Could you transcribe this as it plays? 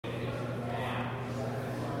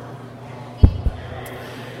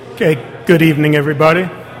Okay, good evening, everybody.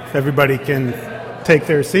 If everybody can take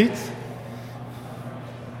their seats.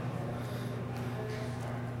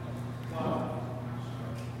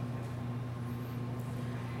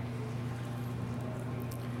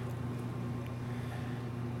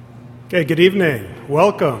 Okay, good evening.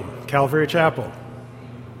 Welcome, Calvary Chapel.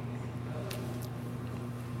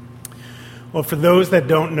 Well, for those that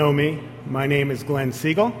don't know me, my name is Glenn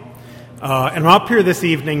Siegel. And I'm up here this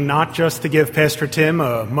evening not just to give Pastor Tim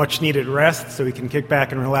a much-needed rest so he can kick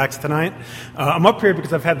back and relax tonight. I'm up here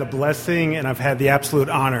because I've had the blessing and I've had the absolute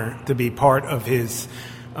honor to be part of his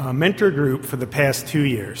mentor group for the past 2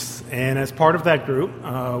 years. And as part of that group,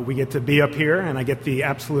 we get to be up here, and I get the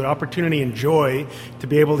absolute opportunity and joy to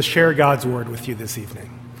be able to share God's Word with you this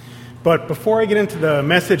evening. But before I get into the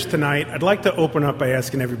message tonight, I'd like to open up by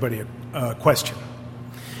asking everybody a question.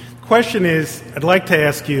 The question is, I'd like to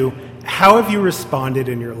ask you, how have you responded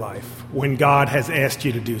in your life when God has asked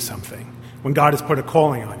you to do something, when God has put a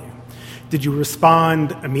calling on you? Did you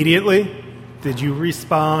respond immediately? Did you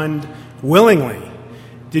respond willingly?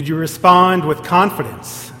 Did you respond with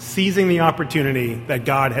confidence, seizing the opportunity that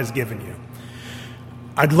God has given you?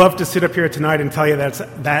 I'd love to sit up here tonight and tell you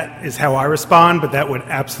that is how I respond, but that would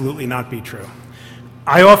absolutely not be true.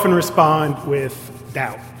 I often respond with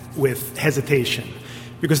doubt, with hesitation.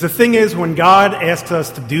 Because the thing is, when God asks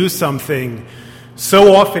us to do something,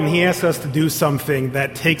 so often He asks us to do something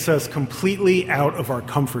that takes us completely out of our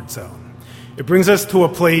comfort zone. It brings us to a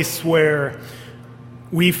place where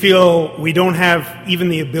we feel we don't have even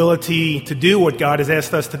the ability to do what God has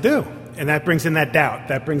asked us to do. And that brings in that doubt,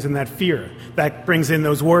 that brings in that fear, that brings in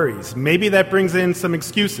those worries. Maybe that brings in some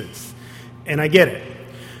excuses. And I get it.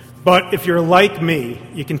 But if you're like me,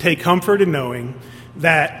 you can take comfort in knowing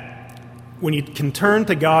that when you can turn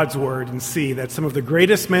to God's Word and see that some of the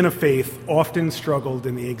greatest men of faith often struggled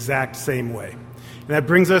in the exact same way. And that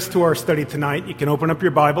brings us to our study tonight. You can open up your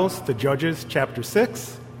Bibles to Judges chapter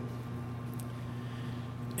 6.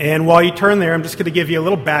 And while you turn there, I'm just going to give you a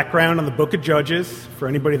little background on the book of Judges for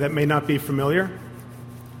anybody that may not be familiar.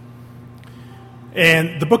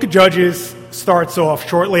 And the book of Judges starts off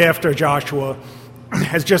shortly after Joshua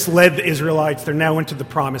has just led the Israelites. They're now into the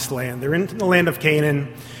promised land. They're into the land of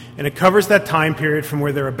Canaan. And it covers that time period from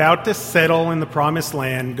where they're about to settle in the promised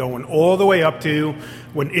land, going all the way up to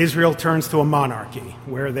when Israel turns to a monarchy,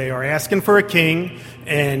 where they are asking for a king,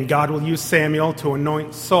 and God will use Samuel to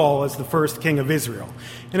anoint Saul as the first king of Israel.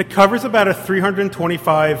 And it covers about a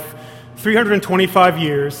 325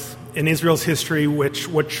 years in Israel's history, which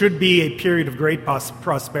what should be a period of great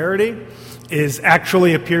prosperity is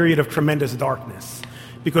actually a period of tremendous darkness.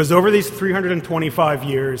 Because over these 325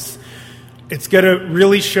 years, it's going to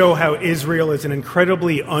really show how Israel is an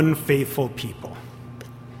incredibly unfaithful people.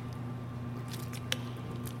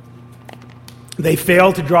 They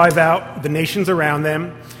fail to drive out the nations around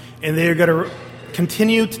them, and they're going to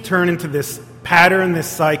continue to turn into this pattern, this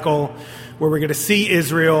cycle, where we're going to see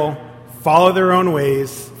Israel follow their own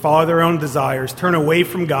ways, follow their own desires, turn away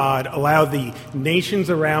from God, allow the nations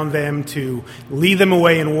around them to lead them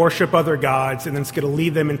away and worship other gods, and then it's going to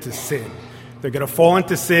lead them into sin. They're going to fall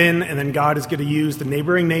into sin, and then God is going to use the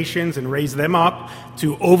neighboring nations and raise them up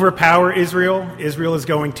to overpower Israel. Israel is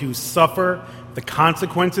going to suffer the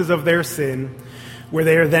consequences of their sin, where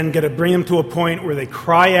they are then going to bring them to a point where they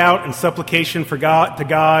cry out in supplication for God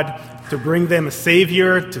to bring them a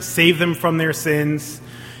Savior, to save them from their sins.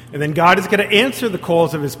 And then God is going to answer the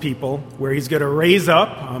calls of His people, where He's going to raise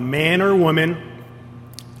up a man or woman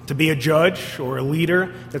to be a judge or a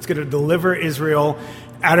leader that's going to deliver Israel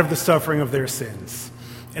out of the suffering of their sins.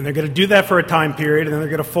 And they're going to do that for a time period, and then they're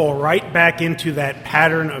going to fall right back into that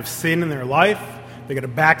pattern of sin in their life. They're going to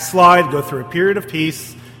backslide, go through a period of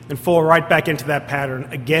peace, and fall right back into that pattern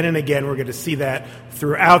again and again. We're going to see that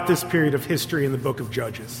throughout this period of history in the book of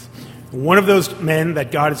Judges. One of those men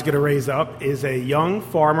that God is going to raise up is a young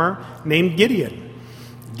farmer named Gideon.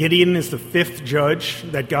 Gideon is the fifth judge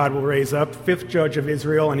that God will raise up, fifth judge of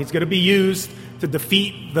Israel, and he's going to be used to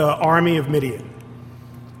defeat the army of Midian.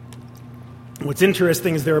 What's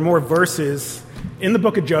interesting is there are more verses in the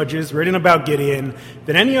book of Judges written about Gideon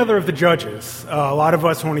than any other of the judges. A lot of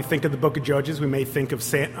us, when we think of the book of Judges, we may think of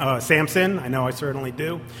Samson. I know I certainly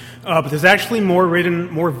do. But there's actually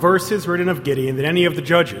more verses written of Gideon than any of the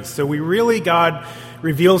judges. So God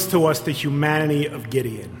reveals to us the humanity of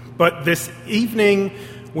Gideon. But this evening,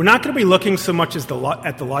 we're not going to be looking so much at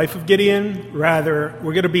the life of Gideon. Rather,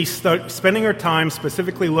 we're going to be spending our time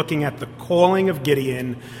specifically looking at the calling of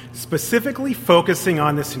Gideon, specifically focusing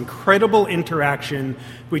on this incredible interaction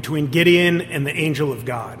between Gideon and the angel of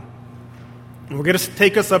God. And we're going to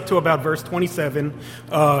take us up to about verse 27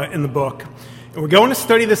 in the book. And we're going to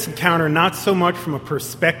study this encounter not so much from a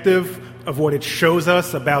perspective of what it shows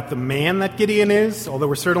us about the man that Gideon is, although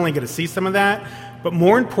we're certainly going to see some of that, but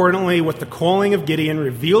more importantly, what the calling of Gideon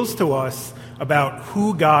reveals to us about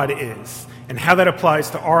who God is and how that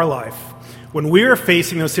applies to our life. When we are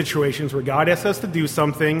facing those situations where God asks us to do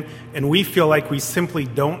something and we feel like we simply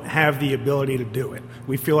don't have the ability to do it,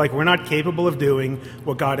 we feel like we're not capable of doing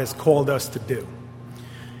what God has called us to do.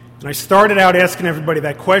 And I started out asking everybody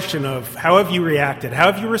that question of how have you reacted?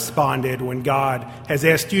 How have you responded when God has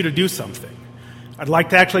asked you to do something? I'd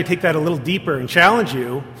like to actually take that a little deeper and challenge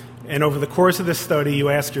you. And over the course of this study, you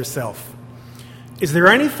ask yourself, is there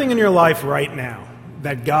anything in your life right now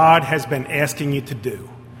that God has been asking you to do,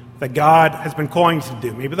 that God has been calling you to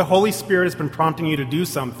do? Maybe the Holy Spirit has been prompting you to do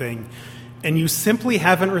something, and you simply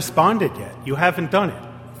haven't responded yet. You haven't done it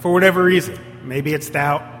for whatever reason. Maybe it's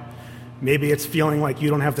doubt. Maybe it's feeling like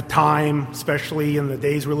you don't have the time, especially in the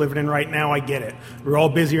days we're living in right now. I get it. We're all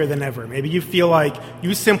busier than ever. Maybe you feel like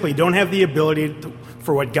you simply don't have the ability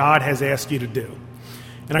for what God has asked you to do.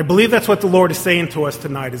 And I believe that's what the Lord is saying to us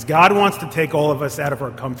tonight, is God wants to take all of us out of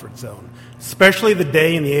our comfort zone, especially the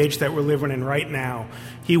day and the age that we're living in right now.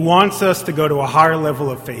 He wants us to go to a higher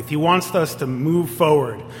level of faith. He wants us to move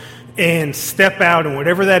forward and step out in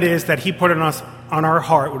whatever that is that He put on our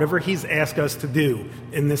heart, whatever He's asked us to do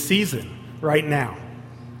in this season right now.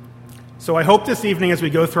 So I hope this evening as we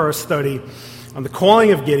go through our study on the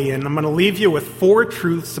calling of Gideon, I'm going to leave you with 4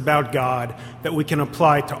 truths about God that we can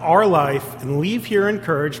apply to our life and leave here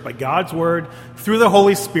encouraged by God's Word through the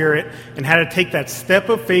Holy Spirit, and how to take that step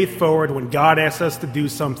of faith forward when God asks us to do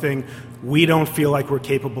something we don't feel like we're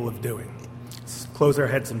capable of doing. Let's close our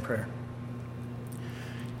heads in prayer.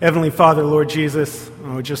 Heavenly Father, Lord Jesus,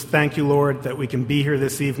 we just thank you, Lord, that we can be here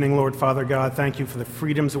this evening, Lord Father God. Thank you for the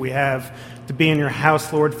freedoms that we have to be in your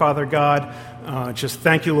house, Lord Father God. Just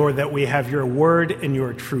thank you, Lord, that we have your word and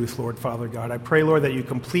your truth, Lord Father God. I pray, Lord, that you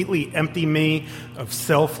completely empty me of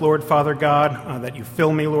self, Lord Father God, that you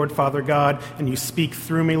fill me, Lord Father God, and you speak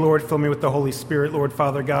through me, Lord. Fill me with the Holy Spirit, Lord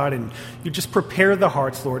Father God, and you just prepare the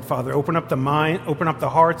hearts, Lord Father. Open up the mind, open up the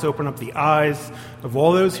hearts, open up the eyes of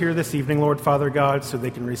all those here this evening, Lord Father God, so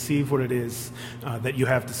they can receive what it is that you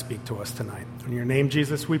have to speak to us tonight. In your name,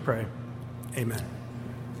 Jesus, we pray. Amen.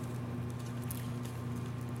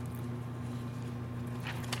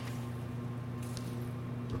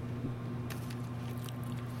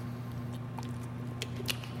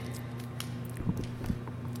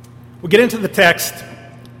 We'll get into the text,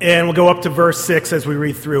 and we'll go up to verse 6 as we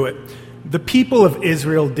read through it. The people of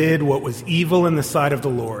Israel did what was evil in the sight of the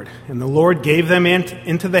Lord, and the Lord gave them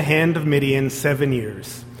into the hand of Midian 7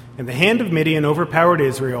 years. And the hand of Midian overpowered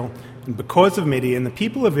Israel, and because of Midian, the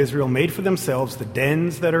people of Israel made for themselves the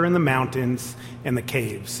dens that are in the mountains and the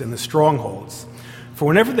caves and the strongholds. For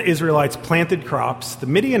whenever the Israelites planted crops, the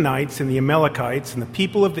Midianites and the Amalekites and the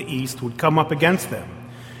people of the east would come up against them.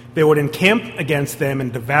 They would encamp against them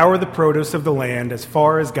and devour the produce of the land as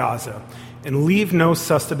far as Gaza, and leave no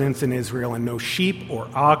sustenance in Israel, and no sheep or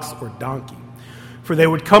ox or donkey. For they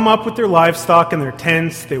would come up with their livestock and their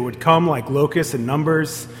tents, they would come like locusts in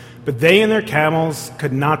numbers, but they and their camels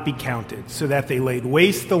could not be counted, so that they laid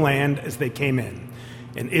waste the land as they came in.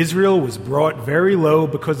 And Israel was brought very low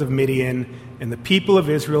because of Midian, and the people of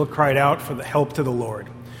Israel cried out for the help to the Lord.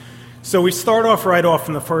 So we start off right off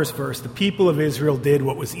in the first verse. The people of Israel did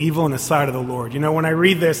what was evil in the sight of the Lord. You know, when I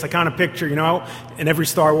read this, I kind of picture, in every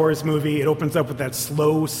Star Wars movie, it opens up with that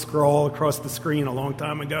slow scroll across the screen a long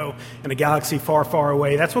time ago in a galaxy far, far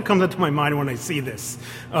away. That's what comes into my mind when I see this.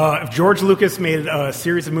 If George Lucas made a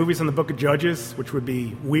series of movies on the book of Judges, which would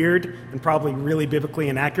be weird and probably really biblically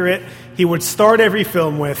inaccurate, he would start every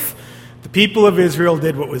film with, the people of Israel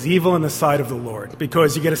did what was evil in the sight of the Lord,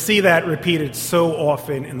 because you get to see that repeated so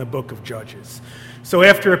often in the book of Judges. So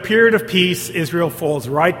after a period of peace, Israel falls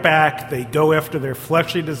right back. They go after their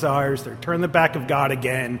fleshly desires. They turn the back of God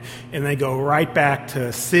again, and they go right back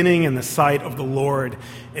to sinning in the sight of the Lord.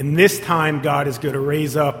 And this time, God is going to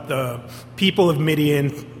raise up the people of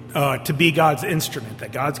Midian to be God's instrument,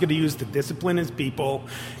 that God's going to use to discipline his people,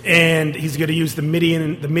 and he's going to use the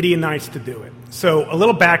Midianites to do it. So a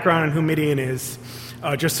little background on who Midian is,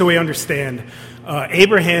 just so we understand.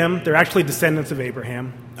 Abraham, they're actually descendants of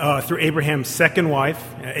Abraham, through Abraham's second wife.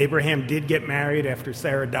 Abraham did get married after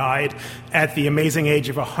Sarah died at the amazing age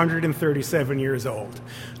of 137 years old.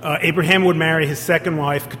 Abraham would marry his second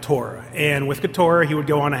wife, Keturah, and with Keturah he would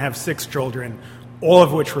go on to have 6 children, all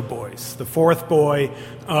of which were boys. The fourth boy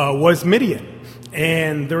was Midian.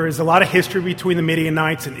 And there is a lot of history between the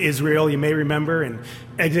Midianites and Israel. You may remember in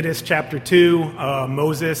Exodus chapter 2,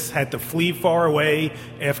 Moses had to flee far away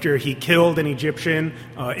after he killed an Egyptian,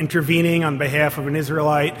 intervening on behalf of an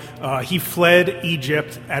Israelite. He fled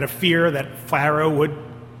Egypt out of fear that Pharaoh would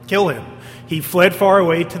kill him. He fled far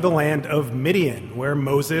away to the land of Midian, where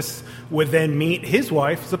Moses would then meet his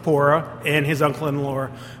wife, Zipporah, and his uncle-in-law,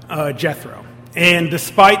 Jethro. And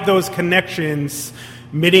despite those connections,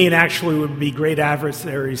 Midian actually would be great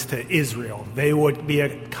adversaries to Israel. They would be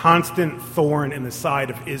a constant thorn in the side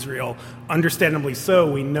of Israel. Understandably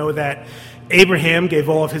so. We know that Abraham gave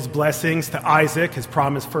all of his blessings to Isaac, his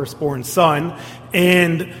promised firstborn son,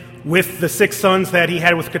 and with the 6 sons that he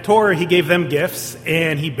had with Keturah, he gave them gifts,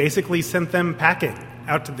 and he basically sent them packing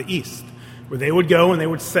out to the east, where they would go and they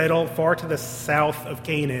would settle far to the south of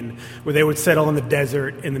Canaan, where they would settle in the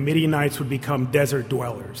desert, and the Midianites would become desert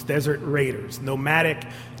dwellers, desert raiders, nomadic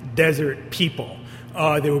desert people.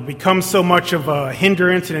 They would become so much of a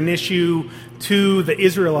hindrance and an issue to the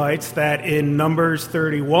Israelites that in Numbers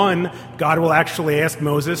 31, God will actually ask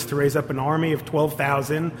Moses to raise up an army of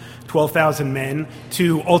 12,000 men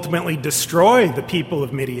to ultimately destroy the people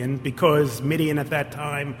of Midian, because Midian at that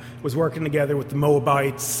time was working together with the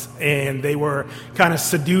Moabites, and they were kind of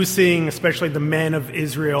seducing, especially the men of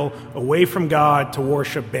Israel, away from God to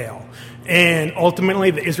worship Baal. And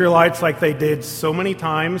ultimately, the Israelites, like they did so many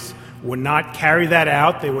times, would not carry that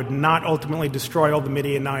out. They would not ultimately destroy all the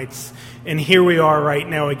Midianites. And here we are right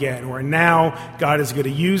now again, where now God is going to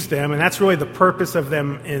use them, and that's really the purpose of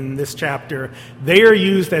them in this chapter. They are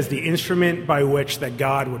used as the instrument by which that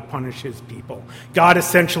God would punish his people. God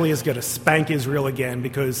essentially is going to spank Israel again,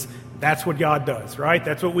 because that's what God does, right?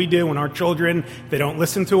 That's what we do when our children, they don't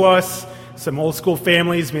listen to us. Some old school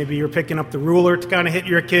families, maybe you're picking up the ruler to kind of hit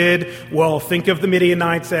your kid. Well, think of the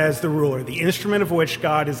Midianites as the ruler, the instrument of which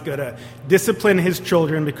God is going to discipline his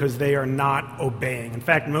children because they are not obeying. In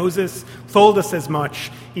fact, Moses told us as much.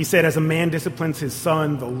 He said, as a man disciplines his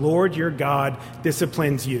son, the Lord your God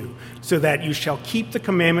disciplines you, so that you shall keep the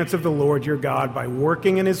commandments of the Lord your God by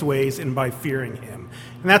working in his ways and by fearing him.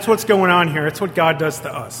 And that's what's going on here. It's what God does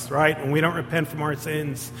to us, right? When we don't repent from our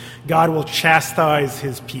sins, God will chastise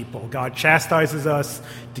his people. God chastises us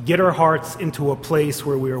to get our hearts into a place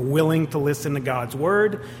where we are willing to listen to God's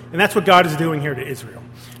word. And that's what God is doing here to Israel.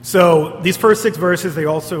 So these first 6 verses, they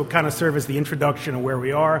also kind of serve as the introduction of where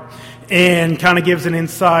we are, and kind of gives an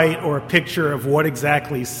insight or a picture of what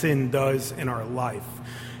exactly sin does in our life.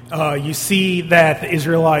 You see that the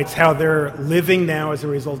Israelites, how they're living now as a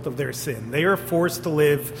result of their sin. They are forced to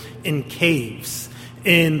live in caves,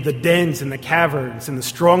 in the dens, in the caverns, in the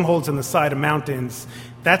strongholds on the side of mountains.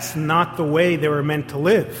 That's not the way they were meant to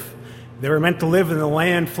live. They were meant to live in the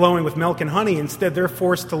land flowing with milk and honey. Instead, they're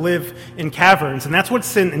forced to live in caverns. And that's what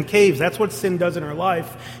sin, in caves, that's what sin does in our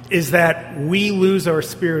life, is that we lose our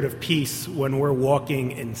spirit of peace when we're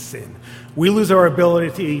walking in sin. We lose our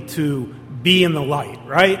ability to be in the light,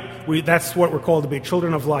 right? That's what we're called to be,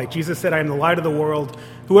 children of light. Jesus said, I am the light of the world.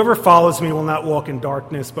 Whoever follows me will not walk in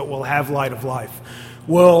darkness, but will have light of life.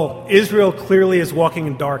 Well, Israel clearly is walking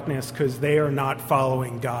in darkness because they are not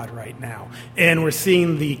following God right now. And we're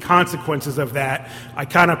seeing the consequences of that. I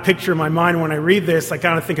kind of picture in my mind when I read this, I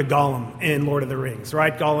kind of think of Gollum in Lord of the Rings,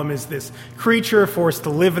 right? Gollum is this creature forced to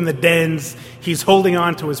live in the dens. He's holding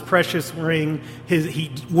on to his precious ring.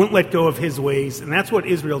 He won't let go of his ways. And that's what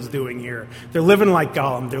Israel's doing here. They're living like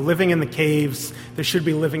Gollum. They're living in the caves. They should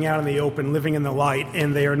be living out in the open, living in the light,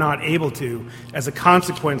 and they are not able to as a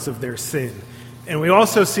consequence of their sin. And we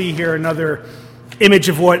also see here another image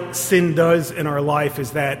of what sin does in our life,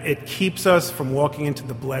 is that it keeps us from walking into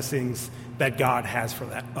the blessings that God has for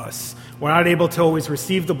us. We're not able to always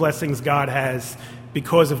receive the blessings God has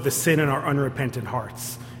because of the sin in our unrepentant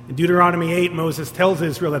hearts. In Deuteronomy 8, Moses tells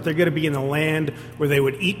Israel that they're going to be in the land where they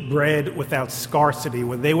would eat bread without scarcity,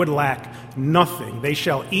 where they would lack nothing. They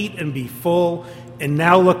shall eat and be full, and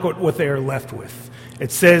now look what they are left with.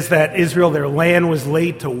 It says that Israel, their land was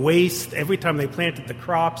laid to waste. Every time they planted the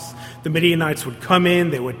crops, the Midianites would come in,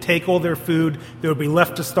 they would take all their food, they would be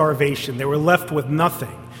left to starvation. They were left with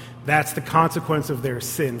nothing. That's the consequence of their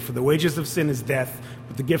sin. For the wages of sin is death,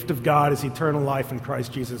 but the gift of God is eternal life in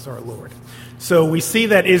Christ Jesus our Lord. So we see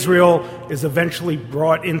that Israel is eventually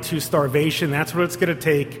brought into starvation. That's what it's going to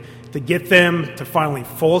take to get them to finally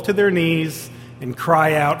fall to their knees and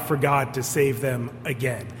cry out for God to save them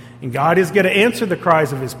again. And God is going to answer the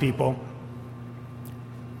cries of his people.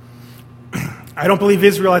 I don't believe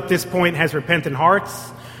Israel at this point has repentant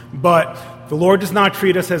hearts, but The Lord does not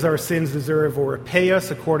treat us as our sins deserve or repay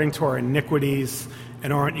us according to our iniquities.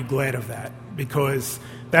 And aren't you glad of that? Because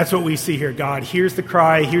that's what we see here. God hears the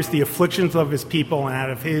cry, hears the afflictions of his people, and out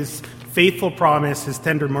of his faithful promise, his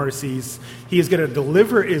tender mercies, he is going to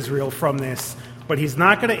deliver Israel from this. But he's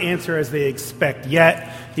not going to answer as they expect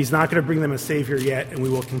yet. He's not going to bring them a Savior yet. And we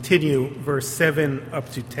will continue verse 7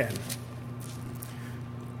 up to 10.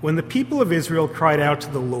 When the people of Israel cried out to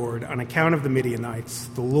the Lord on account of the Midianites,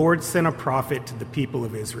 the Lord sent a prophet to the people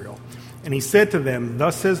of Israel. And he said to them,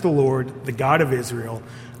 "Thus says the Lord, the God of Israel,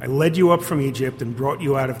 I led you up from Egypt and brought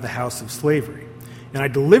you out of the house of slavery. And I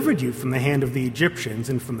delivered you from the hand of the Egyptians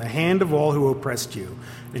and from the hand of all who oppressed you,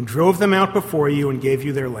 and drove them out before you and gave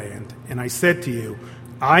you their land. And I said to you,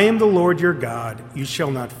 I am the Lord your God. You shall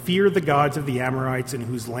not fear the gods of the Amorites in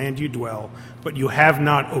whose land you dwell, but you have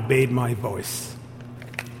not obeyed my voice."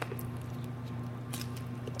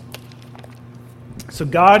 So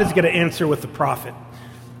God is going to answer with the prophet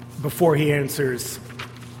before he answers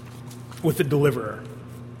with the deliverer.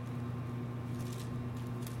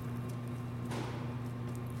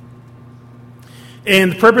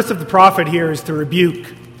 And the purpose of the prophet here is to rebuke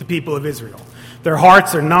the people of Israel. Their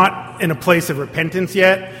hearts are not in a place of repentance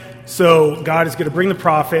yet, so God is going to bring the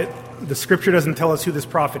prophet. The scripture doesn't tell us who this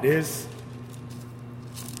prophet is,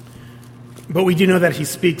 but we do know that he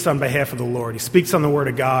speaks on behalf of the Lord. He speaks on the word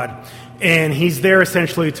of God, and he's there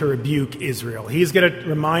essentially to rebuke Israel. He's going to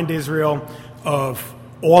remind Israel of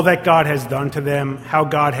all that God has done to them, how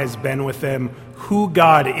God has been with them, who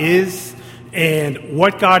God is, and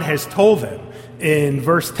what God has told them. In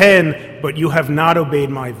verse 10, "But you have not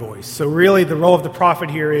obeyed my voice." So really the role of the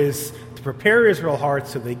prophet here is to prepare Israel's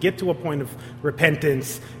hearts so they get to a point of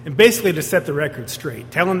repentance, and basically to set the record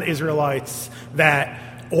straight, telling the Israelites that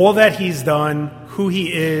all that he's done, who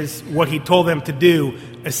he is, what he told them to do.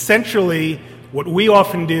 Essentially, what we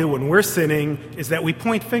often do when we're sinning is that we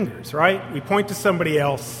point fingers, right? We point to somebody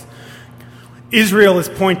else. Israel is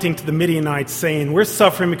pointing to the Midianites, saying, we're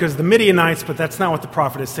suffering because of the Midianites, but that's not what the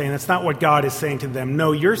prophet is saying. That's not what God is saying to them.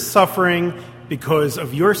 No, you're suffering because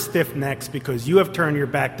of your stiff necks, because you have turned your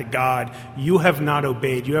back to God. You have not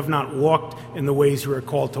obeyed. You have not walked in the ways you are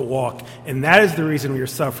called to walk. And that is the reason you're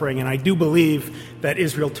suffering. And I do believe that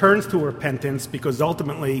Israel turns to repentance because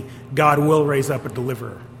ultimately God will raise up a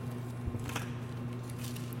deliverer.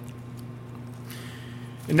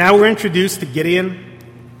 And now we're introduced to Gideon.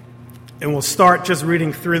 And we'll start just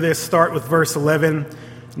reading through this. Start with verse 11.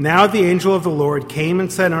 Now the angel of the Lord came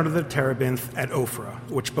and sat under the terebinth at Ophrah,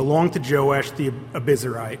 which belonged to Joash the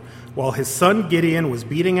Abiezrite, while his son Gideon was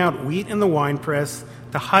beating out wheat in the winepress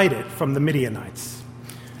to hide it from the Midianites.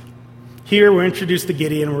 Here we're introduced to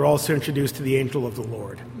Gideon. We're also introduced to the angel of the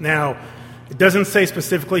Lord. Now, it doesn't say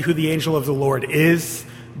specifically who the angel of the Lord is,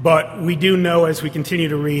 but we do know as we continue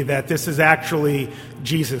to read that this is actually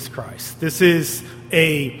Jesus Christ. This is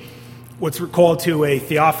what's called to a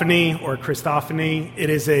theophany or Christophany.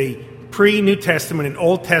 It is a pre-New Testament, an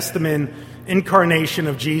Old Testament incarnation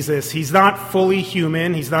of Jesus. He's not fully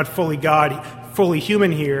human. He's not fully God, fully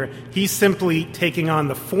human here. He's simply taking on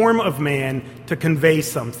the form of man to convey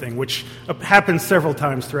something, which happens several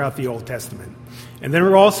times throughout the Old Testament. And then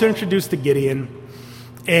we're also introduced to Gideon.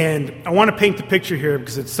 And I want to paint the picture here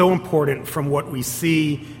because it's so important from what we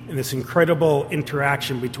see in this incredible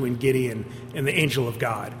interaction between Gideon and the angel of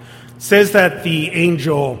God. It says that the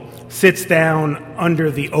angel sits down under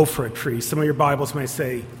the Ophrah tree. Some of your Bibles may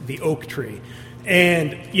say the oak tree.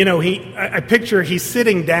 And, I picture he's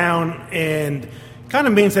sitting down and kind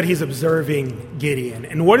of means that he's observing Gideon.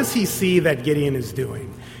 And what does he see that Gideon is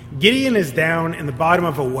doing? Gideon is down in the bottom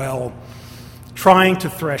of a well trying to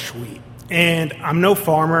thresh wheat. And I'm no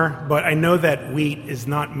farmer, but I know that wheat is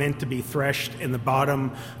not meant to be threshed in the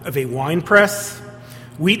bottom of a wine press.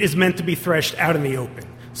 Wheat is meant to be threshed out in the open.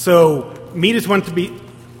 So wheat is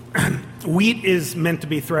meant to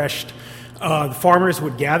be threshed. The farmers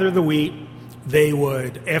would gather the wheat. They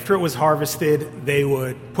would, after it was harvested, they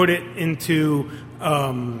would put it into,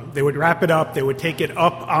 they would wrap it up. They would take it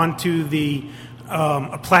up onto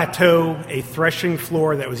a plateau, a threshing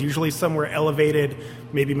floor that was usually somewhere elevated,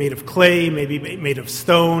 maybe made of clay, maybe made of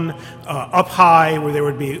stone, up high where there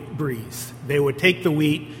would be breeze. They would take the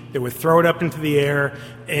wheat, they would throw it up into the air,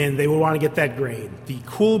 and they would want to get that grain. The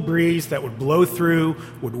cool breeze that would blow through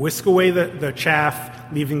would whisk away the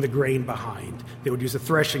chaff, leaving the grain behind. They would use a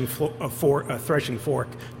threshing fork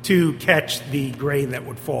to catch the grain that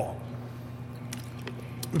would fall.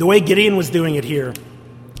 The way Gideon was doing it here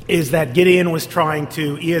is that Gideon was trying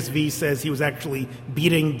to, ESV says he was actually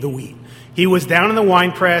beating the wheat. He was down in the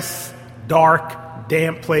wine press, dark,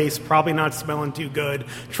 damp place, probably not smelling too good,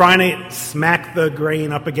 trying to smack the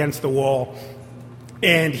grain up against the wall.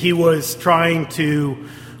 And he was trying to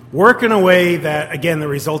work in a way that, again, the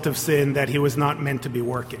result of sin, that he was not meant to be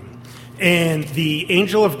working. And the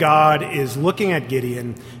angel of God is looking at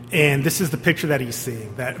Gideon, and this is the picture that he's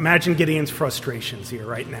seeing. That imagine Gideon's frustrations here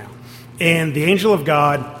right now. And the angel of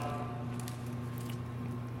God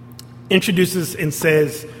introduces and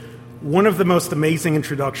says one of the most amazing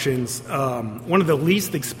introductions, one of the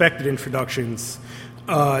least expected introductions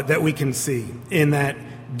that we can see, in that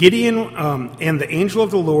Gideon and the angel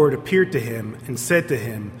of the Lord appeared to him and said to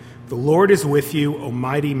him, "The Lord is with you, O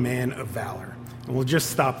mighty man of valor." And we'll just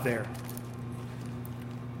stop there.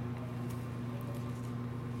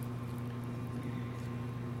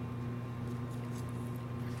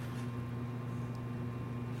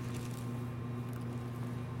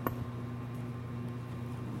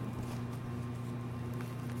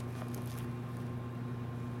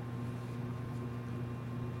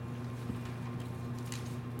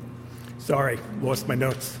 Sorry, lost my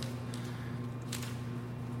notes.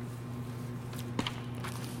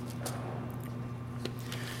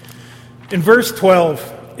 In verse 12,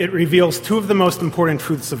 it reveals two of the most important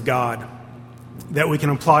truths of God that we can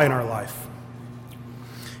apply in our life.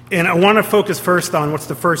 And I want to focus first on what's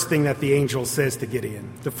the first thing that the angel says to Gideon.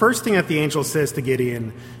 The first thing that the angel says to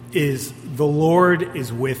Gideon is, "The Lord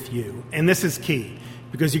is with you." And this is key,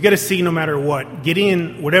 because you got to see no matter what,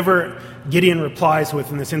 Gideon, whatever Gideon replies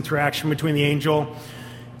with in this interaction between the angel,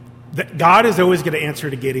 that God is always going to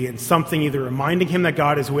answer to Gideon something either reminding him that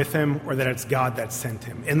God is with him or that it's God that sent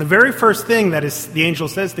him. And the very first thing that the angel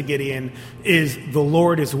says to Gideon is, "The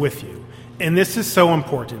Lord is with you." And this is so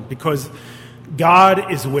important because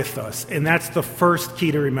God is with us, and that's the first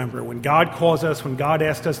key to remember. When God calls us, when God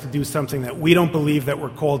asks us to do something that we don't believe that we're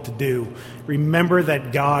called to do, remember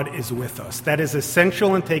that God is with us. That is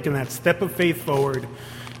essential in taking that step of faith forward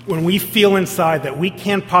when we feel inside that we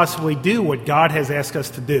can't possibly do what God has asked us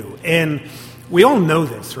to do. And we all know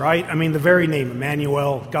this, right? I mean, the very name,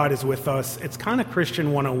 Emmanuel, God is with us, it's kind of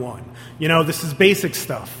Christian 101. You know, this is basic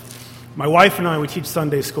stuff. My wife and I, we teach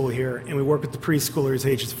Sunday school here, and we work with the preschoolers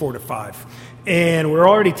ages 4 to 5. And we're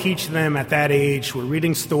already teaching them at that age. We're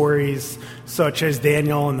reading stories such as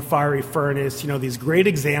Daniel and the fiery furnace, these great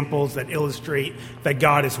examples that illustrate that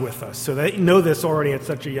God is with us. So they know this already at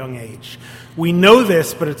such a young age. We know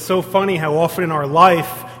this, but it's so funny how often in our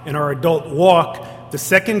life, in our adult walk, the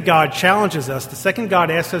second God challenges us, the second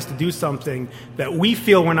God asks us to do something that we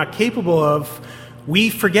feel we're not capable of,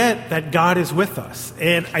 we forget that God is with us.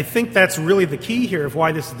 And I think that's really the key here of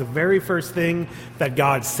why this is the very first thing that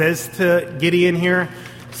God says to Gideon here,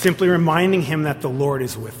 simply reminding him that the Lord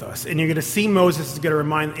is with us. And you're going to see Moses is going to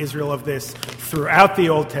remind Israel of this throughout the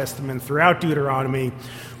Old Testament, throughout Deuteronomy,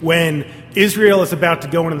 when Israel is about to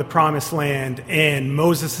go into the Promised Land, and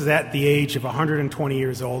Moses is at the age of 120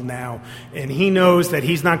 years old now, and he knows that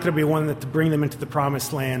he's not going to be one to bring them into the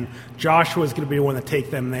Promised Land. Joshua is going to be the one to take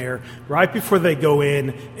them there. Right before they go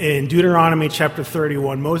in Deuteronomy chapter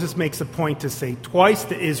 31, Moses makes a point to say twice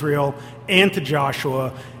to Israel and to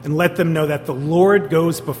Joshua, and let them know that the Lord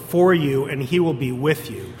goes before you, and he will be with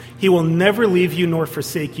you. He will never leave you nor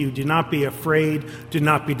forsake you. Do not be afraid. Do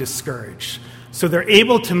not be discouraged. So they're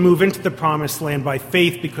able to move into the Promised Land by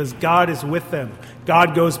faith because God is with them.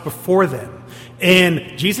 God goes before them.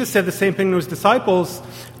 And Jesus said the same thing to his disciples,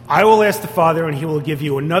 "I will ask the Father, and he will give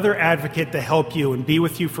you another advocate to help you and be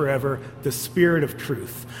with you forever, the Spirit of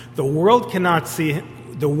truth." The world cannot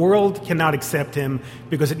accept him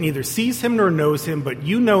because it neither sees him nor knows him, but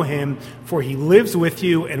you know him, for he lives with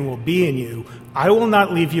you and will be in you. I will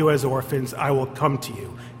not leave you as orphans. I will come to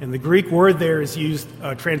you. And the Greek word there is used,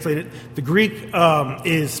 translated, the Greek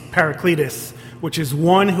is parakletos, which is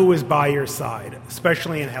one who is by your side,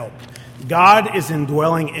 especially in help. God is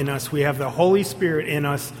indwelling in us. We have the Holy Spirit in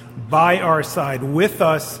us, by our side, with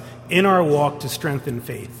us in our walk to strengthen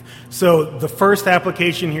faith. So the first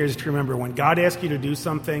application here is to remember, when God asks you to do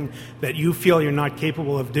something that you feel you're not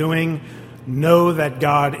capable of doing, know that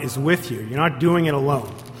God is with you. You're not doing it alone.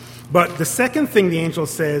 But the second thing the angel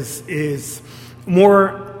says is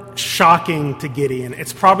more shocking to Gideon.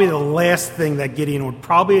 It's probably the last thing that Gideon would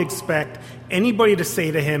probably expect anybody to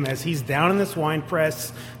say to him as he's down in this wine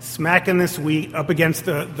press, smacking this wheat up against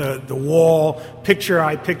the wall, picture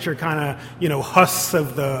kind of, husks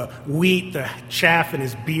of the wheat, the chaff in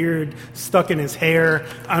his beard, stuck in his hair.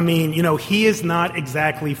 I mean, he is not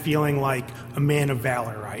exactly feeling like a man of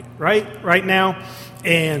valor, right now.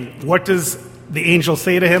 And what does the angel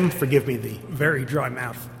say to him? Forgive me the very dry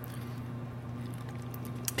mouth.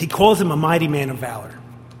 He calls him a mighty man of valor.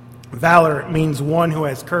 Valor means one who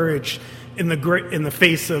has courage in the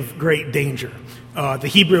face of great danger. The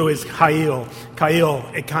Hebrew is Ka'il. Ka'il,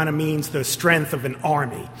 it kind of means the strength of an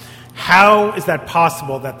army. How is that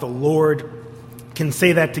possible that the Lord can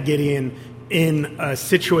say that to Gideon in a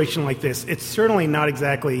situation like this? It's certainly not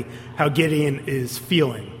exactly how Gideon is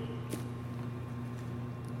feeling.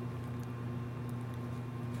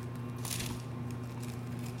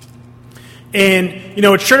 And,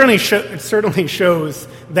 it certainly shows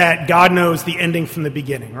that God knows the ending from the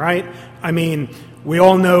beginning, right? I mean, we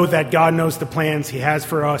all know that God knows the plans he has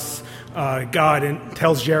for us. God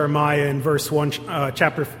tells Jeremiah in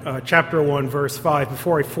chapter 1, verse 5,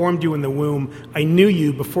 "Before I formed you in the womb, I knew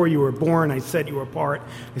you. Before you were born, I set you apart.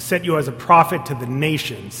 I set you as a prophet to the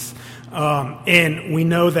nations." And we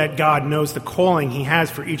know that God knows the calling he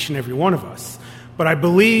has for each and every one of us. But I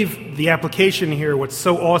believe the application here, what's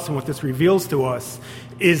so awesome, what this reveals to us,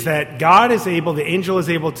 is that the angel is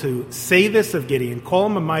able to say this of Gideon, call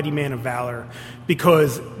him a mighty man of valor,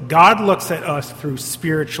 because God looks at us through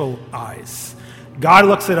spiritual eyes. God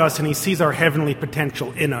looks at us and he sees our heavenly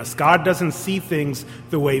potential in us. God doesn't see things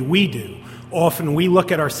the way we do. Often we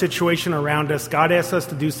look at our situation around us. God asks us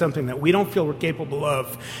to do something that we don't feel we're capable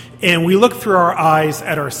of. And we look through our eyes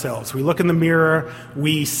at ourselves. We look in the mirror.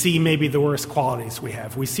 We see maybe the worst qualities we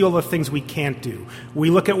have. We see all the things we can't do. We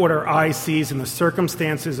look at what our eye sees and the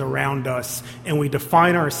circumstances around us, and we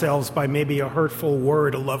define ourselves by maybe a hurtful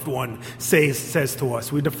word a loved one says to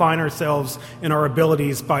us. We define ourselves and our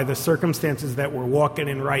abilities by the circumstances that we're walking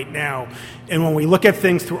in right now. And when we look at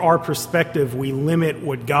things through our perspective, we limit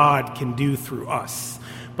what God can do through us.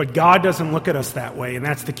 But God doesn't look at us that way, and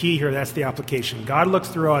that's the key here. That's the application. God looks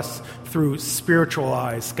through us through spiritual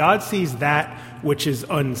eyes. God sees that which is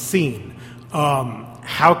unseen.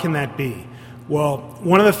 How can that be? Well,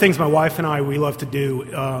 one of the things my wife and we love to do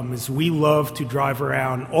is we love to drive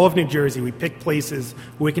around all of New Jersey. We pick places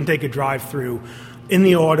where we can take a drive through in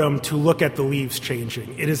the autumn to look at the leaves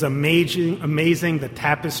changing. It is amazing the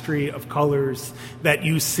tapestry of colors that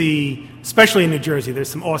you see, especially in New Jersey. There's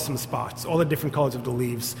some awesome spots, all the different colors of the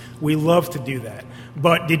leaves. We love to do that.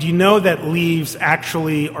 But did you know that leaves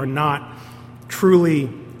actually are not truly,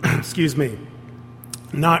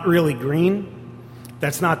 not really green?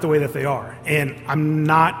 That's not the way that they are. And I'm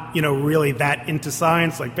not, really that into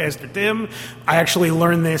science like Pastor Tim. I actually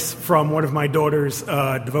learned this from one of my daughter's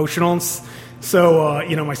devotionals. So,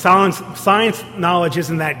 my science knowledge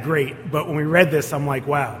isn't that great, but when we read this, I'm like,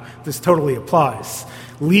 wow, this totally applies.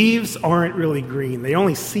 Leaves aren't really green. They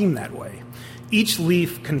only seem that way. Each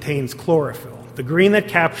leaf contains chlorophyll, the green that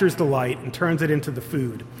captures the light and turns it into the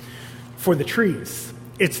food for the trees.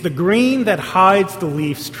 It's the green that hides the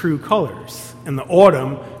leaf's true colors. In the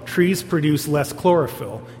autumn, trees produce less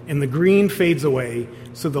chlorophyll, and the green fades away,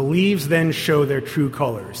 so the leaves then show their true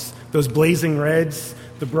colors. Those blazing reds,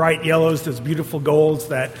 the bright yellows, those beautiful golds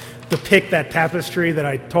that depict that tapestry that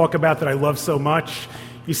I talk about that I love so much.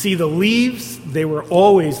 You see, the leaves, they were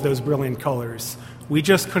always those brilliant colors. We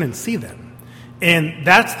just couldn't see them. And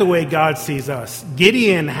that's the way God sees us.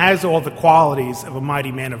 Gideon has all the qualities of a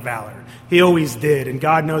mighty man of valor. He always did, and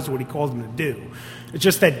God knows what he called him to do. It's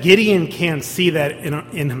just that Gideon can't see that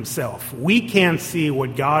in himself. We can't see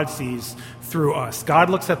what God sees through us. God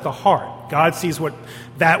looks at the heart. God sees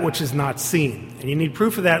that which is not seen. And you need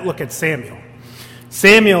proof of that, look at Samuel.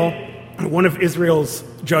 Samuel, one of Israel's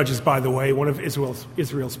judges, by the way, one of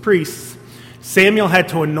Israel's priests, Samuel had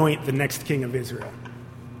to anoint the next king of Israel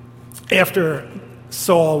after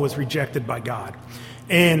Saul was rejected by God.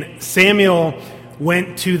 And Samuel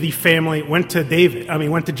went to Jesse.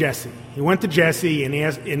 He went to Jesse,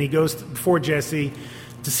 and he goes before Jesse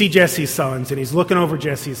to see Jesse's sons, and he's looking over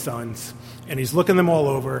Jesse's sons, and he's looking them all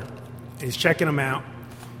over, and he's checking them out,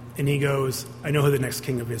 and he goes, I know who the next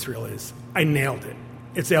king of Israel is. I nailed it.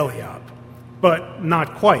 It's Eliab. But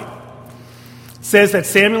not quite. It says that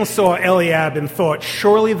Samuel saw Eliab and thought,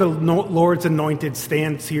 surely the Lord's anointed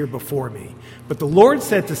stands here before me. But the Lord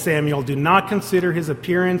said to Samuel, do not consider his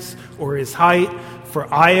appearance or his height,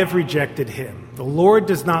 for I have rejected him. The Lord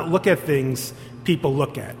does not look at things people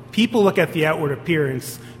look at. People look at the outward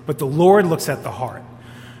appearance, but the Lord looks at the heart.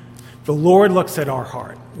 The Lord looks at our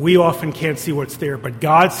heart. We often can't see what's there, but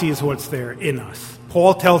God sees what's there in us.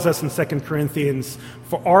 Paul tells us in 2 Corinthians,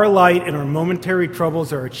 for our light and our momentary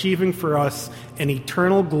troubles are achieving for us an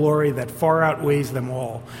eternal glory that far outweighs them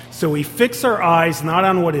all. So we fix our eyes not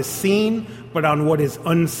on what is seen, but on what is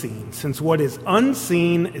unseen, since what is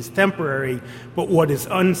unseen is temporary, but what is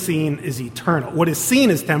unseen is eternal. What is seen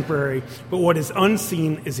is temporary, but what is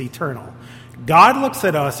unseen is eternal. God looks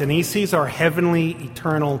at us and he sees our heavenly,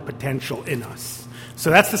 eternal potential in us. So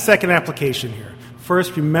that's the second application here.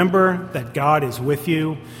 First, remember that God is with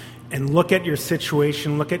you. and look at your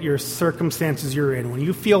situation, look at your circumstances you're in. When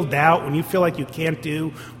you feel doubt, when you feel like you can't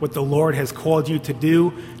do what the Lord has called you to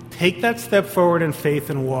do, take that step forward in faith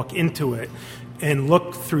and walk into it and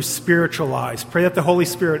look through spiritual eyes. Pray that the Holy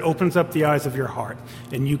Spirit opens up the eyes of your heart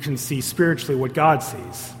and you can see spiritually what God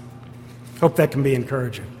sees. Hope that can be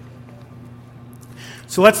encouraging.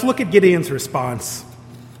 So let's look at Gideon's response.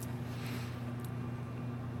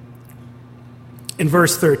 In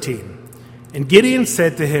verse 13, and Gideon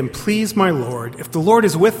said to him, "Please, my Lord, if the Lord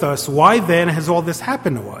is with us, why then has all this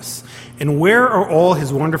happened to us? And where are all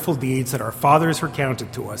his wonderful deeds that our fathers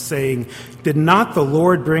recounted to us, saying, 'Did not the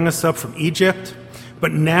Lord bring us up from Egypt?'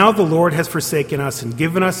 But now the Lord has forsaken us and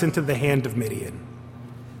given us into the hand of Midian."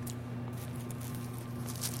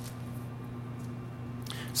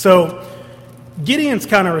 So Gideon's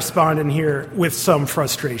kind of responding here with some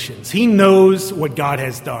frustrations. He knows what God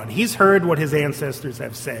has done. He's heard what his ancestors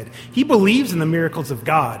have said. He believes in the miracles of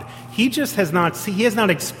God. He just has not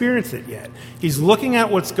experienced it yet. He's looking at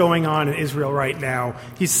what's going on in Israel right now.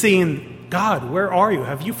 He's seeing, God, where are you?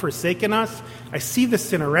 Have you forsaken us? I see the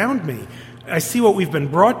sin around me. I see what we've been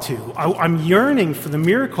brought to. I'm yearning for the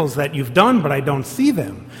miracles that you've done, but I don't see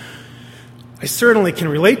them. I certainly can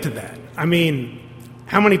relate to that. I mean,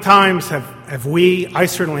 how many times I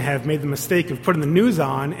certainly have made the mistake of putting the news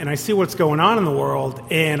on, and I see what's going on in the world,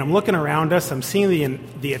 and I'm looking around us, I'm seeing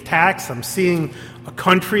the attacks, I'm seeing a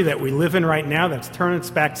country that we live in right now that's turned its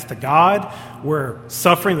backs to God. We're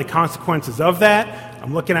suffering the consequences of that.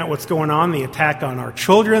 I'm looking at what's going on, the attack on our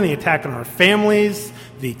children, the attack on our families,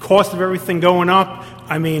 the cost of everything going up.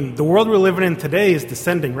 I mean, the world we're living in today is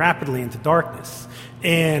descending rapidly into darkness.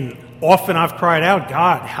 And often I've cried out,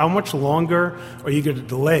 God, how much longer are you going to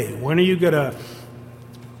delay? When are you going to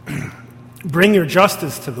bring your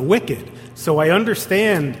justice to the wicked? So I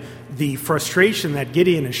understand the frustration that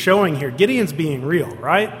Gideon is showing here. Gideon's being real,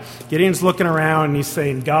 right? Gideon's looking around and he's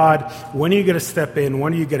saying, God, when are you going to step in?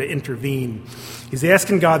 When are you going to intervene? He's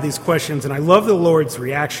asking God these questions, and I love the Lord's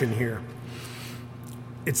reaction here.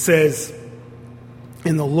 It says,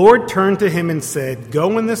 and the Lord turned to him and said,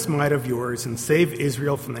 "Go in this might of yours and save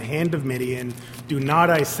Israel from the hand of Midian. Do not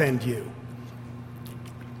I send you?"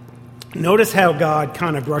 Notice how God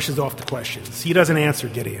kind of brushes off the questions. He doesn't answer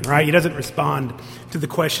Gideon, right? He doesn't respond to the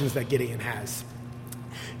questions that Gideon has.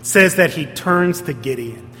 It says that he turns to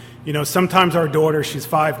Gideon. You know, sometimes our daughter, she's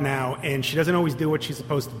 5 now, and she doesn't always do what she's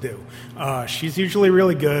supposed to do. She's usually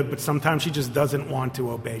really good, but sometimes she just doesn't want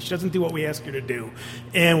to obey. She doesn't do what we ask her to do.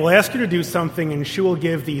 And we'll ask her to do something, and she will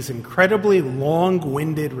give these incredibly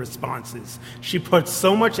long-winded responses. She puts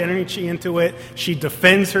so much energy into it. She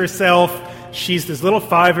defends herself. She's this little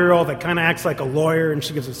 5-year-old that kind of acts like a lawyer, and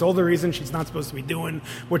she gives us all the reasons she's not supposed to be doing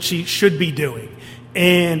what she should be doing.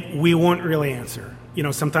 And we won't really answer. You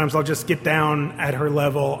know, sometimes I'll just get down at her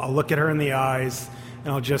level, I'll look at her in the eyes,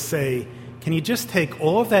 and I'll just say, can you just take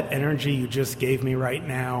all of that energy you just gave me right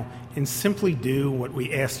now and simply do what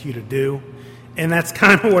we asked you to do? And that's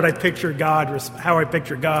kind of what I picture God, how I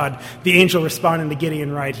picture God, the angel responding to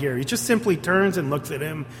Gideon right here. He just simply turns and looks at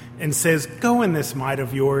him and says, "Go in this might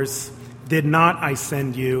of yours. Did not I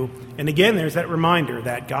send you?" And again, there's that reminder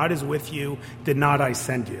that God is with you. Did not I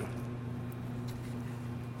send you?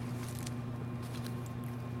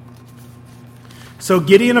 So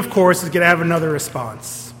Gideon, of course, is going to have another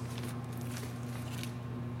response.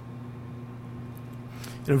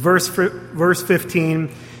 In verse 15,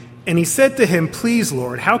 and he said to him, "Please,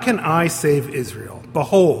 Lord, how can I save Israel?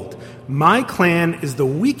 Behold, my clan is the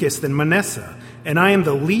weakest in Manasseh, and I am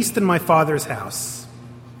the least in my father's house."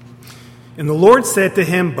 And the Lord said to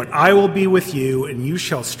him, "But I will be with you, and you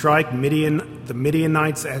shall strike the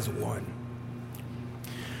Midianites as one."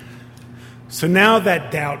 So now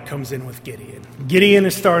that doubt comes in with Gideon. Gideon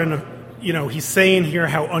is starting to, he's saying here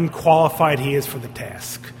how unqualified he is for the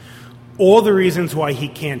task. All the reasons why he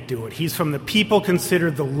can't do it. He's from the people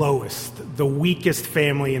considered the lowest, the weakest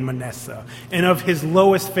family in Manasseh. And of his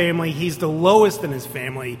lowest family, he's the lowest in his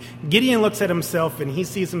family. Gideon looks at himself and he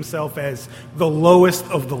sees himself as the lowest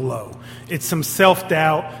of the low. It's some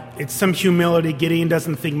self-doubt. It's some humility. Gideon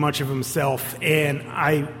doesn't think much of himself. And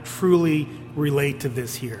I truly relate to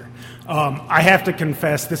this here. I have to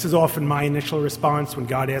confess, this is often my initial response when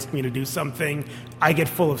God asks me to do something. I get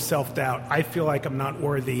full of self-doubt. I feel like I'm not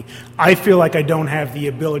worthy. I feel like I don't have the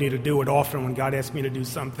ability to do it often when God asks me to do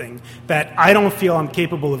something that I don't feel I'm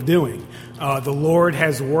capable of doing. The Lord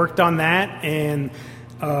has worked on that, and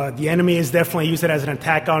the enemy has definitely used it as an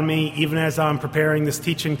attack on me, even as I'm preparing this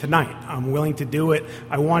teaching tonight. I'm willing to do it.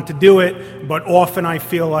 I want to do it, but often I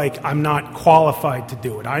feel like I'm not qualified to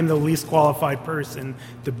do it. I'm the least qualified person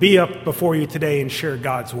to be up before you today and share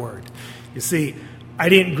God's word. You see, I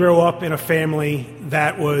didn't grow up in a family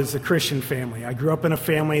that was a Christian family. I grew up in a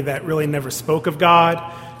family that really never spoke of God,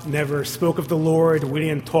 never spoke of the Lord. We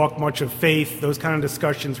didn't talk much of faith. Those kind of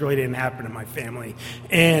discussions really didn't happen in my family.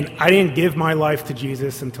 And I didn't give my life to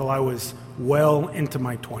Jesus until I was well into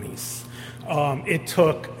my 20s. It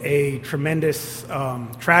took a tremendous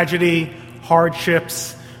tragedy,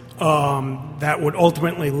 hardships, that would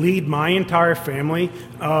ultimately lead my entire family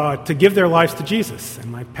to give their lives to Jesus.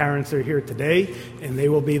 And my parents are here today, and they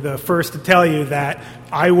will be the first to tell you that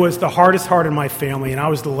I was the hardest heart in my family, and I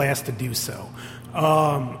was the last to do so.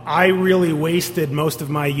 I really wasted most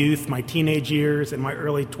of my youth, my teenage years, and my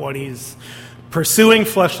early 20s pursuing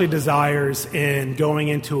fleshly desires and going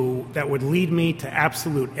into that would lead me to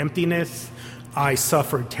absolute emptiness. I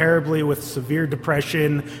suffered terribly with severe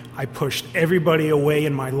depression. I pushed everybody away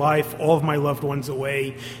in my life, all of my loved ones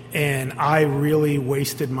away, and I really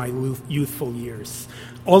wasted my youthful years.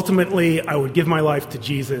 Ultimately, I would give my life to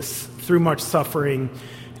Jesus through much suffering.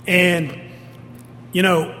 And, you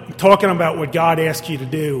know, talking about what God asks you to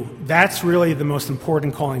do, that's really the most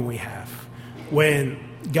important calling we have. When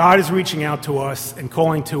God is reaching out to us and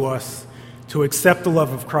calling to us to accept the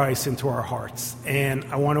love of Christ into our hearts. And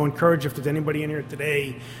I want to encourage, if there's anybody in here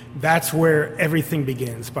today, that's where everything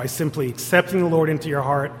begins, by simply accepting the Lord into your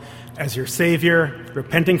heart as your Savior,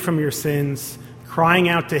 repenting from your sins, crying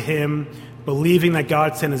out to Him, believing that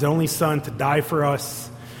God sent His only Son to die for us,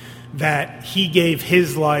 that He gave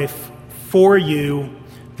His life for you,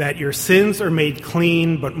 that your sins are made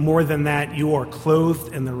clean, but more than that, you are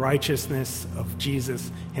clothed in the righteousness of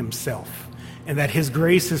Jesus Himself. And that His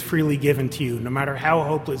grace is freely given to you, no matter how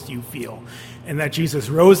hopeless you feel. And that Jesus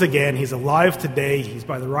rose again. He's alive today. He's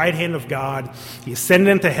by the right hand of God. He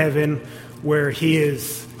ascended into heaven, where He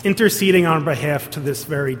is interceding on behalf to this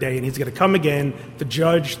very day. And He's going to come again to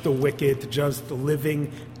judge the wicked, to judge the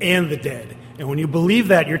living and the dead. And when you believe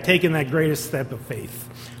that, you're taking that greatest step of faith.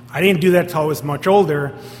 I didn't do that until I was much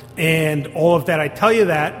older. And all of that, I tell you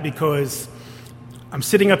that because I'm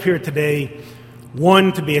sitting up here today,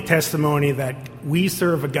 one, to be a testimony that we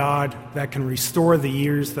serve a God that can restore the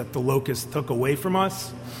years that the locust took away from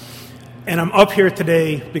us. And I'm up here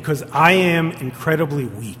today because I am incredibly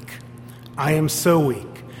weak. I am so weak.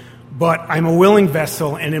 But I'm a willing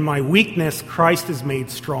vessel, and in my weakness, Christ is made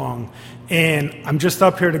strong. And I'm just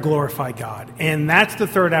up here to glorify God. And that's the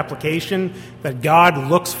third application, that God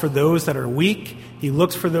looks for those that are weak. He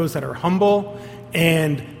looks for those that are humble.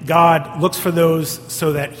 And God looks for those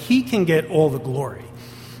so that He can get all the glory.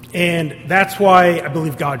 And that's why I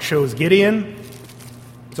believe God chose Gideon.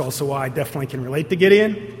 It's also why I definitely can relate to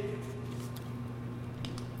Gideon.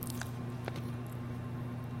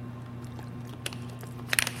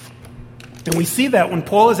 And we see that when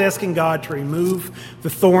Paul is asking God to remove the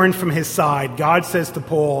thorn from his side, God says to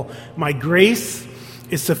Paul, "My grace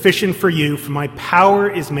is sufficient for you, for my power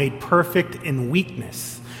is made perfect in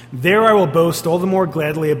weakness. There I will boast all the more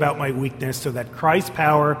gladly about my weakness, so that Christ's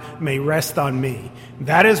power may rest on me.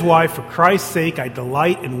 That is why, for Christ's sake, I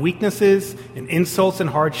delight in weaknesses, in insults and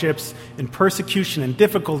hardships, in persecution and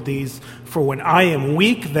difficulties. For when I am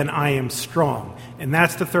weak, then I am strong." And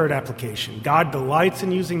that's the third application. God delights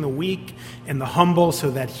in using the weak and the humble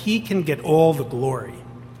so that He can get all the glory.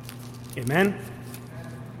 Amen?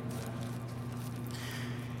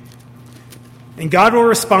 And God will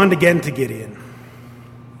respond again to Gideon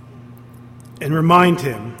and remind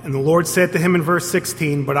him. And the Lord said to him in verse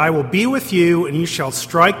 16, "But I will be with you, and you shall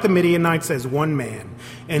strike the Midianites as one man."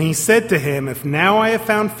 And he said to him, "If now I have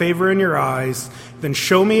found favor in your eyes, then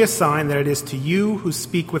show me a sign that it is to you who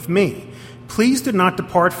speak with me. Please do not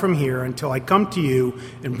depart from here until I come to you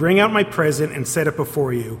and bring out my present and set it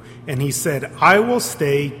before you." And he said, "I will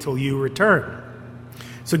stay till you return."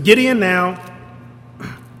 So Gideon now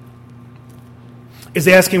is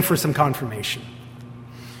asking for some confirmation.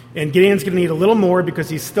 And Gideon's going to need a little more because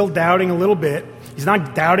he's still doubting a little bit. He's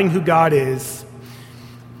not doubting who God is.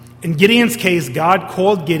 In Gideon's case, God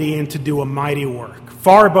called Gideon to do a mighty work,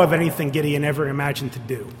 far above anything Gideon ever imagined to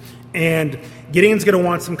do. And Gideon's going to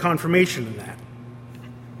want some confirmation in that.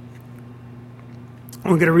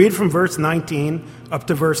 I'm going to read from verse 19 up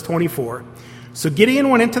to verse 24. "So Gideon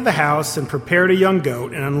went into the house and prepared a young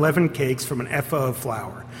goat and unleavened cakes from an ephah of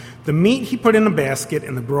flour. The meat he put in a basket,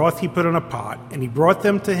 and the broth he put in a pot, and he brought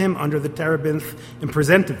them to him under the terebinth and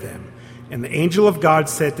presented them. And the angel of God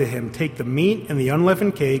said to him, 'Take the meat and the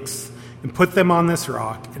unleavened cakes, and put them on this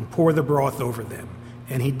rock, and pour the broth over them.'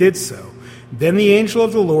 And he did so. Then the angel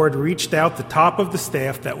of the Lord reached out the top of the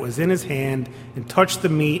staff that was in his hand, and touched the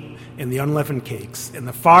meat and the unleavened cakes. And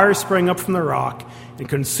the fire sprang up from the rock, and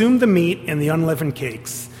consumed the meat and the unleavened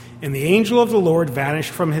cakes. And the angel of the Lord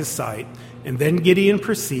vanished from his sight. And then Gideon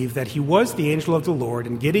perceived that he was the angel of the Lord,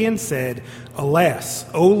 and Gideon said, Alas,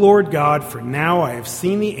 O Lord God, for now I have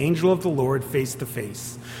seen the angel of the Lord face to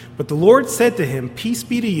face. But the Lord said to him, Peace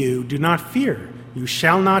be to you, do not fear, you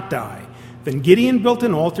shall not die. Then Gideon built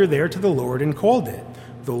an altar there to the Lord and called it,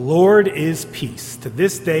 The Lord is Peace. To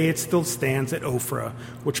this day it still stands at Ophrah,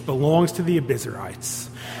 which belongs to the Abiezrites.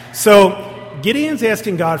 So Gideon's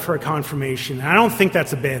asking God for a confirmation, and I don't think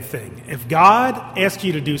that's a bad thing. If God asks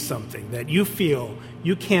you to do something that you feel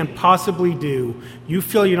you can't possibly do, you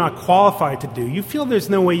feel you're not qualified to do, you feel there's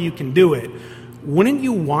no way you can do it, wouldn't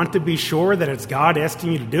you want to be sure that it's God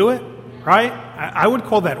asking you to do it, right? I would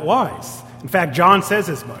call that wise. In fact, John says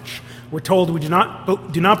as much. We're told we do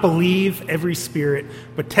not believe every spirit,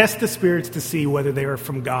 but test the spirits to see whether they are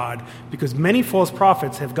from God, because many false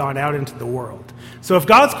prophets have gone out into the world. So if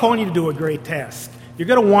God's calling you to do a great task, you're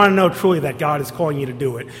going to want to know truly that God is calling you to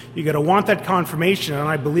do it. You're going to want that confirmation, and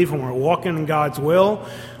I believe when we're walking in God's will,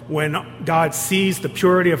 when God sees the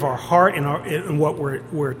purity of our heart and what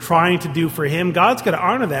we're trying to do for Him, God's going to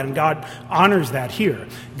honor that, and God honors that here.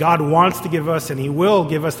 God wants to give us, and He will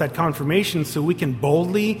give us that confirmation so we can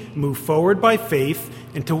boldly move forward by faith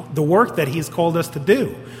into the work that He's called us to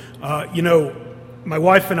do. My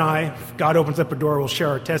wife and I, if God opens up a door, we'll share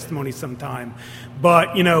our testimony sometime.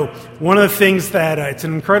 But, one of the things that it's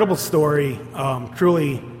an incredible story,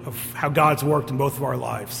 truly, of how God's worked in both of our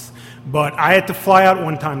lives. But I had to fly out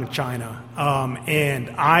one time to China, and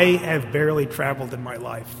I have barely traveled in my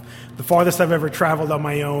life. The farthest I've ever traveled on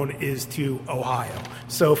my own is to Ohio.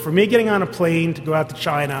 So for me getting on a plane to go out to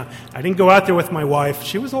China, I didn't go out there with my wife.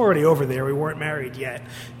 She was already over there. We weren't married yet.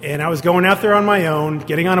 And I was going out there on my own,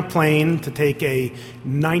 getting on a plane to take a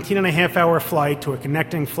 19-and-a-half-hour flight to a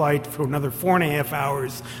connecting flight for another 4.5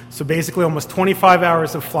 hours. So basically almost 25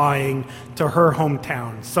 hours of flying to her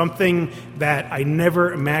hometown, something that I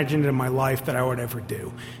never imagined in my life that I would ever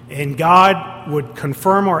do. And God would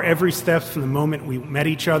confirm our every steps from the moment we met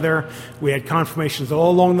each other. We had confirmations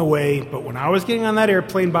all along the way, but when I was getting on that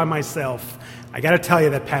airplane by myself, I got to tell you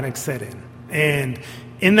that panic set in. And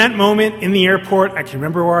in that moment in the airport, I can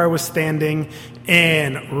remember where I was standing,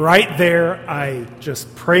 and right there I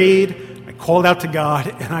just prayed. I called out to God,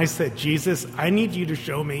 and I said, Jesus, I need you to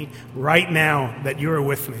show me right now that you are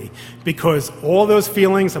with me. Because all those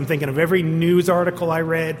feelings, I'm thinking of every news article I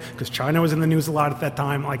read, because China was in the news a lot at that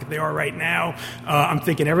time, like they are right now. I'm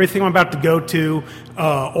thinking everything I'm about to go to,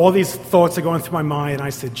 all these thoughts are going through my mind, and I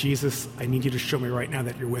said, Jesus, I need you to show me right now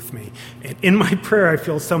that you're with me. And in my prayer, I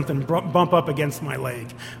feel something bump up against my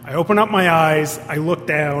leg. I open up my eyes, I look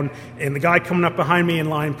down, and the guy coming up behind me in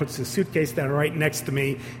line puts his suitcase down right next to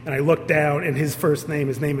me, and I look down, and his name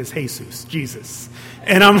is Jesus, Jesus.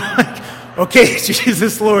 And I'm like, okay,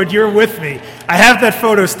 Jesus, Lord, you're with me. I have that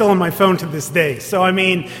photo still on my phone to this day. So,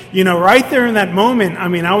 right there in that moment,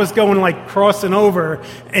 I was going like crossing over,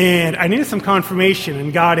 and I needed some confirmation,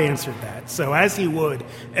 and God answered that. So as He would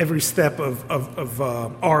every step of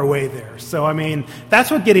our way there. So, that's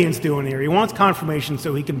what Gideon's doing here. He wants confirmation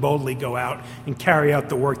so he can boldly go out and carry out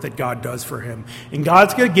the work that God does for him. And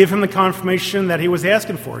God's going to give him the confirmation that he was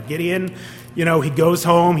asking for. Gideon, he goes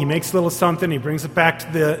home, he makes a little something, he brings it back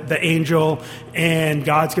to the angel, and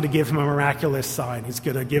God's going to give him a miraculous sign. He's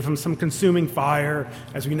going to give him some consuming fire.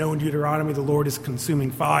 As we know in Deuteronomy, the Lord is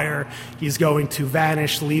consuming fire. He's going to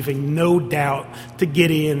vanish, leaving no doubt to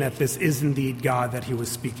Gideon that this is indeed God that he was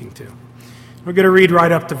speaking to. We're going to read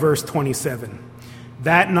right up to verse 27.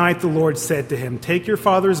 That night the Lord said to him, Take your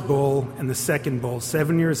father's bull and the second bull,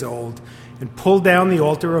 7 years old, and pull down the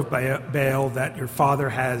altar of Baal that your father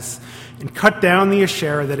has, and cut down the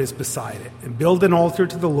Asherah that is beside it, and build an altar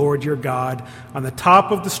to the Lord your God on the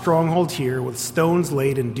top of the stronghold here with stones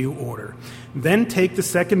laid in due order. Then take the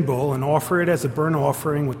second bull and offer it as a burnt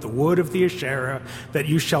offering with the wood of the Asherah that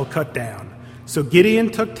you shall cut down. So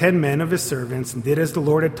Gideon took 10 men of his servants and did as the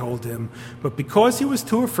Lord had told him, but because he was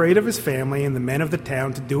too afraid of his family and the men of the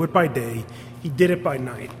town to do it by day, he did it by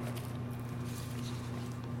night.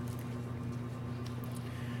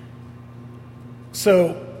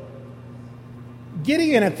 So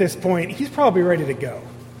Gideon at this point, he's probably ready to go.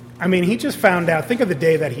 He just found out, think of the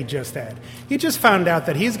day that he just had. He just found out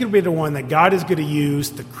that he's going to be the one that God is going to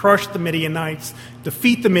use to crush the Midianites,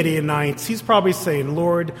 defeat the Midianites. He's probably saying,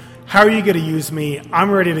 Lord, how are you going to use me?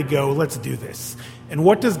 I'm ready to go. Let's do this. And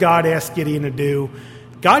what does God ask Gideon to do?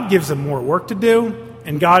 God gives him more work to do,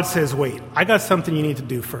 and God says, wait, I got something you need to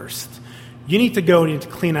do first. you need to go and you need to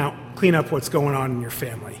clean up what's going on in your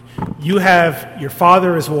family. Your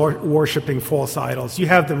father is worshiping false idols. You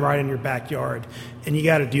have them right in your backyard, and you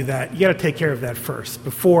got to do that. You got to take care of that first.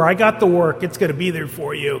 Before I got the work, it's going to be there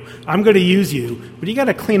for you. I'm going to use you, but you got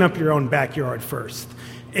to clean up your own backyard first.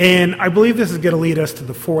 And I believe this is going to lead us to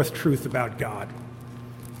the fourth truth about God.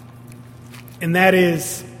 And that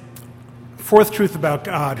is, fourth truth about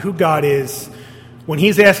God, who God is, when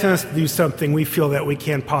he's asking us to do something we feel that we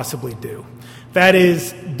can't possibly do. That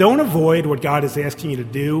is, don't avoid what God is asking you to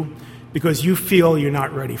do because you feel you're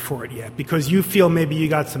not ready for it yet, because you feel maybe you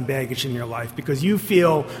got some baggage in your life, because you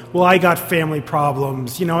feel, well, I got family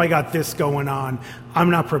problems, I got this going on,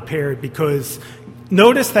 I'm not prepared, because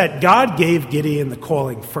notice that God gave Gideon the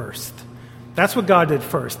calling first. That's what God did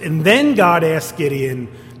first. And then God asked Gideon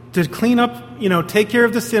to clean up, take care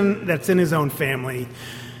of the sin that's in his own family,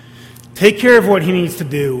 take care of what he needs to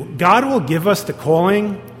do. God will give us the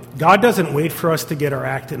calling. God doesn't wait for us to get our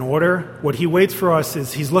act in order. What he waits for us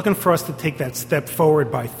is he's looking for us to take that step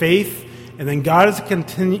forward by faith, and then God is going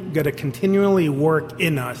to continually work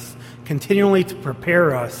in us, continually to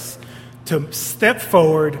prepare us to step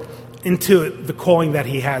forward into the calling that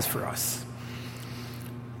he has for us.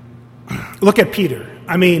 Look at Peter.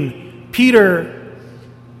 Peter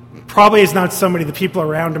probably is not somebody the people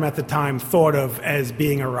around him at the time thought of as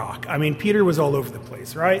being a rock. Peter was all over the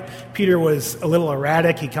place, right? Peter was a little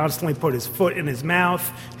erratic. He constantly put his foot in his mouth.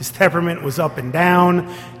 His temperament was up and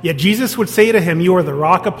down. Yet Jesus would say to him, "You are the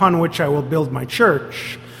rock upon which I will build my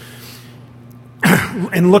church."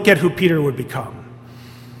 And look at who Peter would become.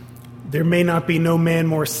 There may not be no man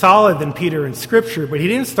more solid than Peter in Scripture, but he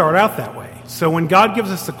didn't start out that way. So when God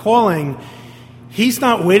gives us a calling, he's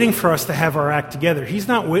not waiting for us to have our act together. He's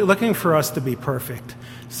not looking for us to be perfect.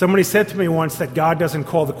 Somebody said to me once that God doesn't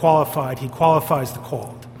call the qualified, he qualifies the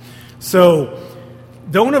called. So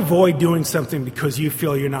don't avoid doing something because you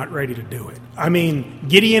feel you're not ready to do it.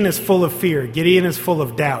 Gideon is full of fear. Gideon is full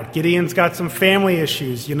of doubt. Gideon's got some family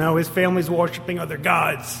issues. His family's worshiping other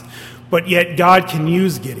gods. But yet God can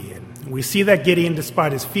use Gideon. We see that Gideon,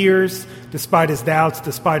 despite his fears, despite his doubts,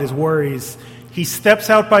 despite his worries, he steps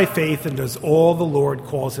out by faith and does all the Lord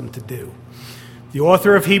calls him to do. The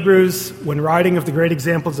author of Hebrews, when writing of the great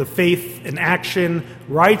examples of faith and action,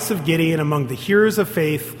 writes of Gideon among the heroes of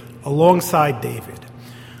faith alongside David.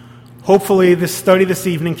 Hopefully this study this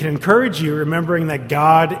evening can encourage you, remembering that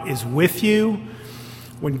God is with you.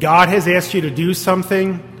 When God has asked you to do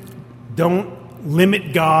something, don't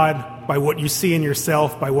limit God by what you see in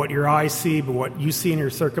yourself, by what your eyes see, by what you see in your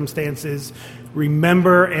circumstances.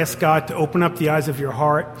 Remember, ask God to open up the eyes of your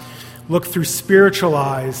heart. Look through spiritual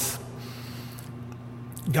eyes.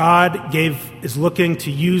 God is looking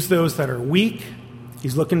to use those that are weak.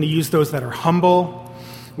 He's looking to use those that are humble.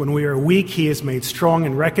 When we are weak, he is made strong.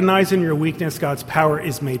 And recognizing your weakness, God's power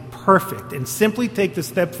is made perfect. And simply take the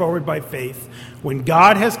step forward by faith. When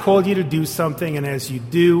God has called you to do something, and as you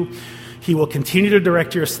do, he will continue to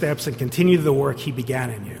direct your steps and continue the work he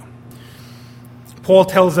began in you. Paul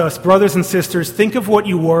tells us, brothers and sisters, think of what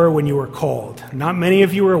you were when you were called. Not many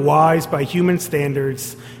of you were wise by human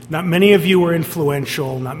standards. Not many of you were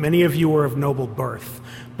influential. Not many of you were of noble birth.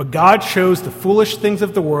 But God chose the foolish things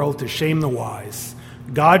of the world to shame the wise.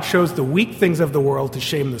 God chose the weak things of the world to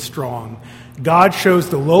shame the strong. God chose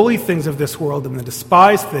the lowly things of this world and the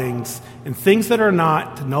despised things and things that are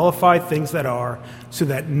not to nullify things that are, so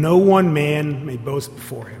that no one man may boast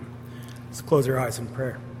before him. Let's close our eyes in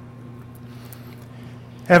prayer.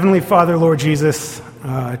 Heavenly Father, Lord Jesus,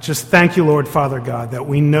 just thank you, Lord Father God, that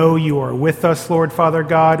we know you are with us, Lord Father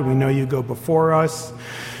God. We know you go before us.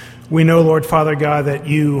 We know, Lord Father God, that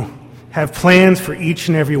you have plans for each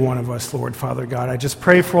and every one of us, Lord Father God. I just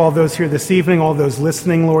pray for all those here this evening, all those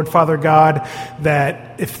listening, Lord Father God,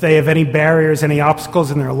 that if they have any barriers, any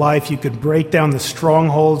obstacles in their life, you could break down the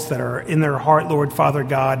strongholds that are in their heart, Lord Father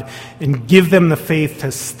God, and give them the faith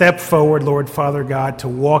to step forward, Lord Father God, to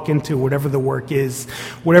walk into whatever the work is,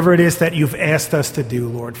 whatever it is that you've asked us to do,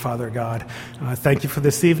 Lord Father God. Thank you for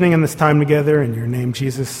this evening and this time together. In your name,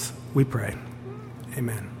 Jesus, we pray.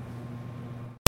 Amen.